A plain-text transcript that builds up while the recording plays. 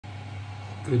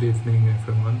Good evening,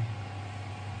 everyone.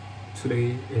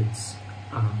 Today it's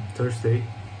Thursday,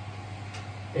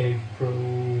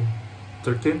 April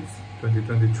 13th,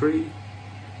 2023.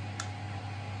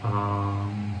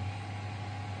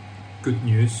 Good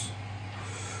news.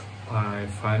 I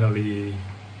finally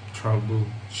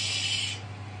troubleshoot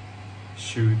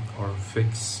or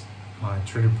fix my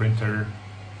 3D printer,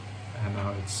 and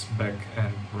now it's back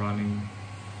and running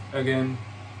again.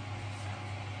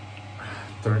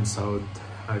 Turns out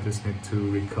I just need to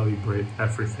recalibrate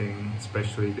everything,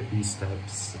 especially the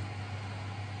E-steps.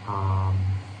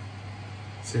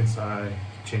 Since I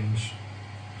changed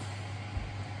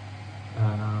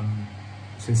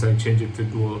it to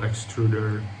dual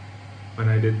extruder, when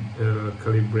I did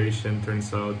calibration,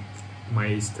 turns out my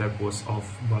E-step was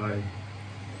off by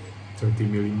 30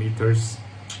 millimeters.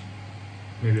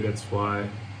 Maybe that's why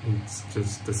it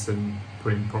just doesn't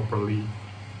print properly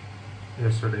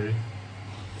yesterday.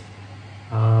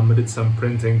 I did some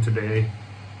printing today.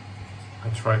 I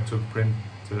tried to print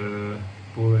the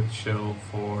bullet shell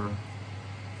for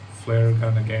flare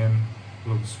gun again.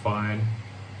 Looks fine,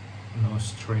 no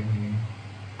stringing,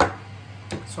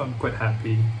 so I'm quite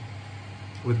happy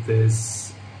with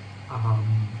this.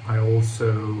 I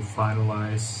also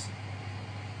finalized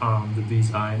the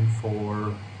design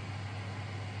for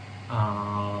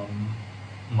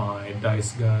my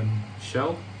dice gun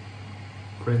shell.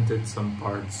 Printed some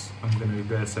parts. I'm gonna do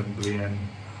the assembly and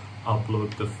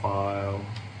upload the file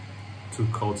to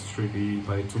Codes 3D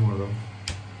by tomorrow.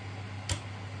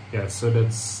 Yeah, so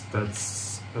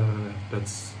that's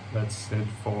it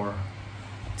for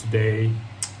today.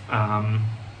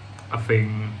 I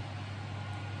think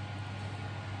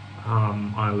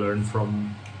I learned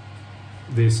from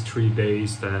these 3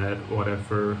 days that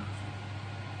whatever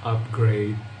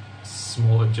upgrade,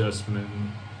 small adjustment,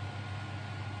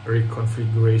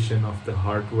 reconfiguration of the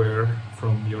hardware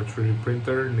from your 3D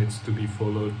printer needs to be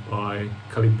followed by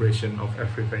calibration of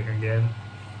everything again,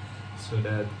 so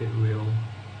that it will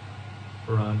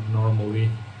run normally.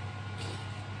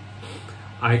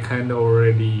 I kind of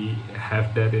already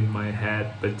have that in my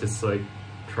head, but just like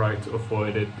try to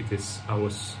avoid it because I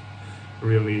was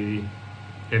really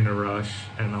in a rush,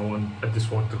 and I just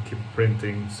want to keep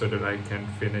printing so that I can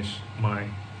finish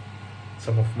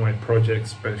some of my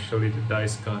projects, especially the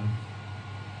dice gun.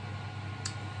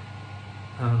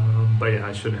 But yeah,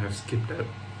 I should have skipped that.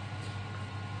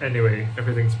 Anyway,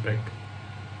 everything's back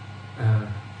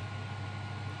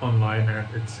online and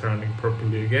it's running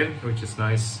properly again, which is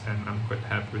nice, and I'm quite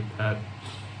happy with that.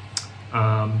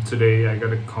 Today I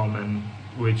got a comment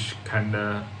which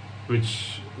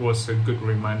was a good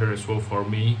reminder as well for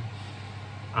me,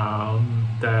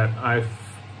 that I've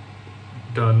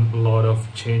done a lot of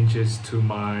changes to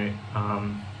my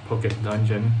Pocket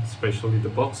Dungeon, especially the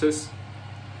boxes,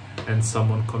 and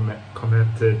someone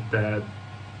commented that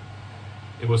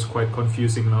it was quite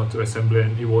confusing now to assemble,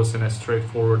 and it wasn't as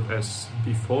straightforward as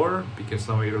before because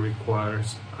now it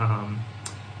requires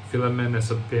filament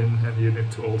as a pin, and you need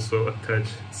to also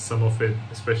attach some of it,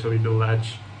 especially the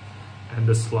latch and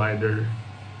the slider,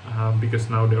 because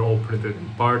now they're all printed in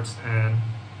parts. And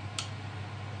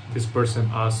this person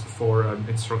asked for an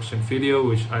instruction video,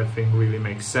 which I think really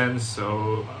makes sense,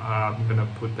 so I'm gonna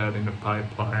put that in the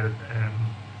pipeline and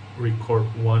record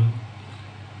one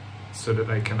so that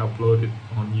I can upload it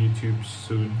on YouTube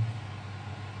soon.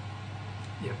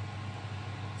 Yeah,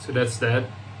 so that's that.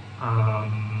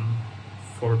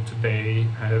 For today,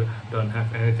 I don't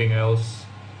have anything else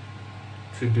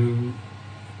to do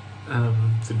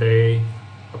today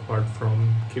apart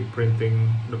from keep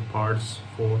printing the parts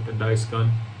for the dice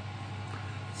gun,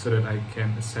 so that I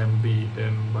can assemble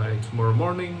them by tomorrow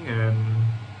morning and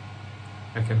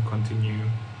I can continue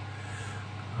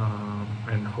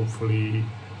and hopefully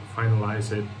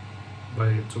finalize it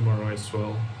by tomorrow as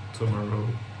well. Tomorrow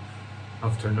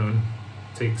afternoon,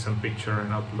 take some picture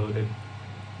and upload it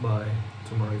by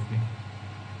tomorrow evening.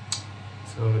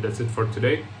 So that's it for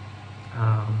today.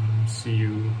 See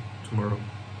you tomorrow.